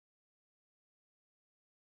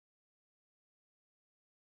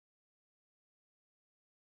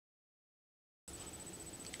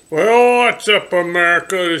Well, what's up,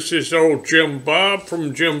 America? This is old Jim Bob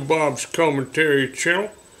from Jim Bob's Commentary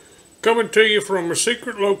channel, coming to you from a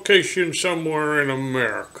secret location somewhere in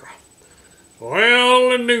America. Well,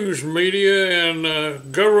 the news media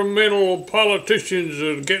and governmental politicians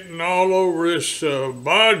are getting all over this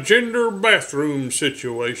bi-gender bathroom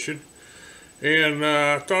situation, and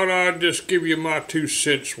I thought I'd just give you my 2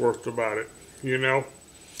 cents worth about it, you know.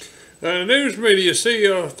 The news media,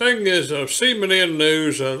 thing is, CNN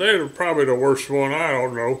News, they're probably the worst one, I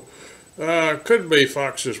don't know. Could be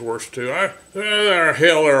Fox's worst too.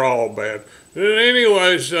 They're all bad.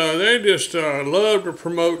 Anyways, they just love to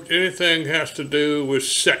promote anything has to do with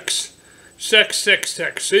sex. Sex.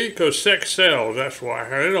 See, because sex sells, that's why.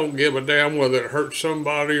 They don't give a damn whether it hurts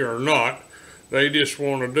somebody or not. They just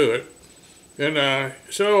want to do it. And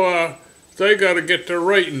they got to get their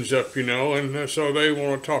ratings up, you know, and so they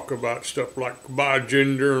want to talk about stuff like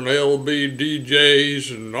bi-gender and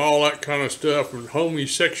LBDJs and all that kind of stuff, and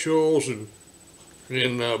homosexuals and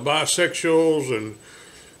bisexuals, and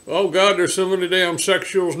oh God, there's so many damn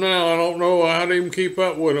sexuals now, I don't know how to even keep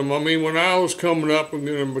up with them. I mean, when I was coming up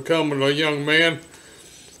and becoming a young man,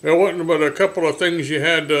 there wasn't but a couple of things you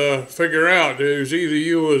had to figure out. It was either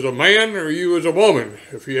you was a man or you was a woman.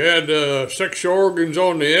 If you had sexual organs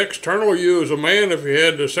on the external, you was a man. If you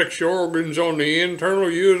had the sexual organs on the internal,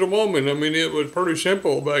 you was a woman. I mean, it was pretty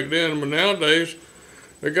simple back then, but nowadays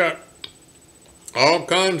they got all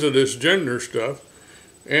kinds of this gender stuff.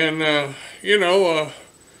 And, I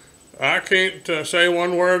can't say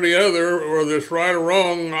one way or the other, whether it's right or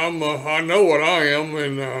wrong. I know what I am,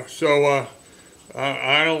 and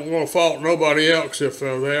I don't want to fault nobody else if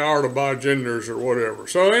they are the bi-genders or whatever.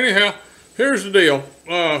 So anyhow, here's the deal.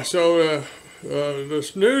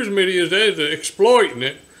 This news media is exploiting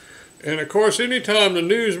it. And of course, anytime the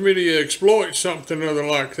news media exploits something other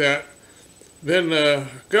like that, then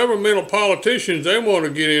governmental politicians, they want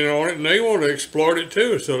to get in on it and they want to exploit it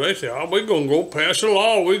too. So they say, oh, we're going to go pass a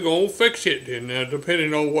law, we're going to fix it. And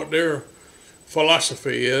depending on what their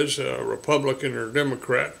philosophy is, Republican or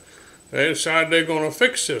Democrat, they decide they're going to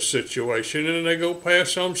fix this situation, and then they go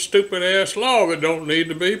pass some stupid-ass law that don't need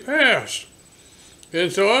to be passed.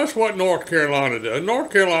 And so that's what North Carolina does.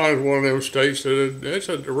 North Carolina is one of them states that it's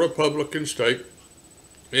a Republican state,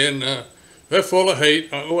 and they're full of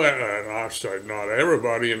hate. Well, I say not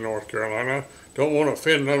everybody in North Carolina. Don't want to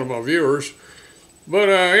offend none of my viewers. But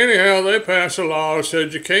anyhow, they passed a law that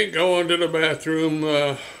said you can't go into the bathroom,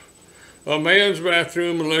 a man's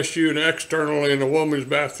bathroom unless you're the external, and a woman's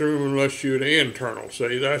bathroom unless you're the internal.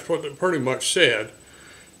 See, that's what they pretty much said.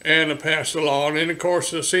 And they passed the law, and then of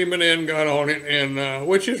course the CNN got on it, and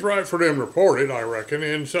which is right for them to report it, I reckon.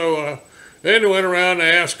 And so then they went around and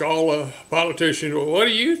asked all the politicians, well, what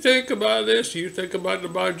do you think about this? Do you think about the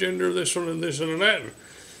bi-gender, this one and this and that?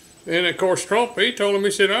 And of course Trump, he told him,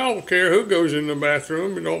 he said, I don't care who goes in the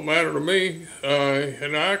bathroom, it don't matter to me.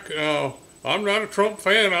 I'm not a Trump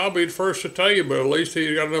fan, I'll be the first to tell you, but at least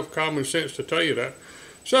he's got enough common sense to tell you that.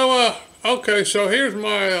 So, okay, so here's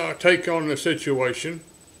my take on the situation.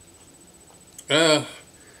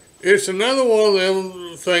 It's another one of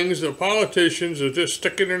them things that politicians are just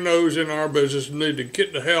sticking their nose in our business and need to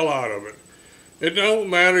get the hell out of it. It don't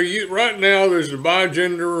matter. Right now there's a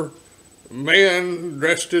bi-gender man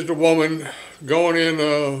dressed as a woman going in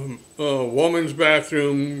a woman's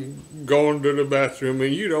bathroom, going to the bathroom,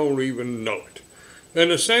 and you don't even know it.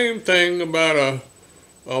 And the same thing about a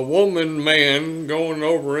man going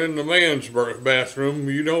over in the man's bathroom,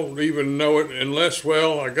 you don't even know it unless,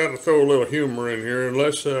 well, I got to throw a little humor in here,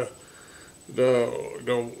 unless the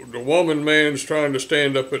woman man's trying to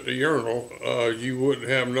stand up at the urinal, you wouldn't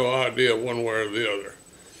have no idea one way or the other.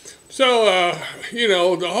 So,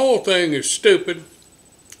 the whole thing is stupid,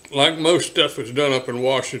 like most stuff is done up in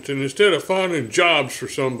Washington. Instead of finding jobs for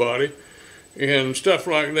somebody and stuff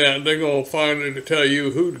like that, they're going to find it to tell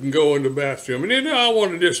you who can go in the bathroom. And then I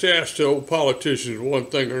want to just ask the old politicians one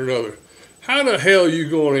thing or another. How the hell are you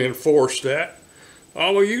going to enforce that?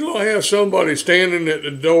 Well, you're going to have somebody standing at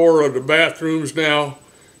the door of the bathrooms now,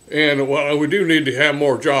 and well, we do need to have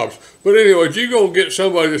more jobs. But anyways, you're going to get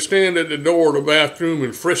somebody to stand at the door of the bathroom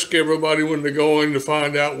and frisk everybody when they go in to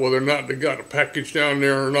find out whether or not they got a package down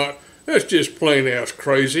there or not. That's just plain ass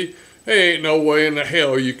crazy. There ain't no way in the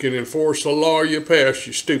hell you can enforce the law you pass,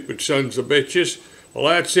 you stupid sons of bitches. Well,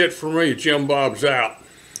 that's it for me. Jim Bob's out.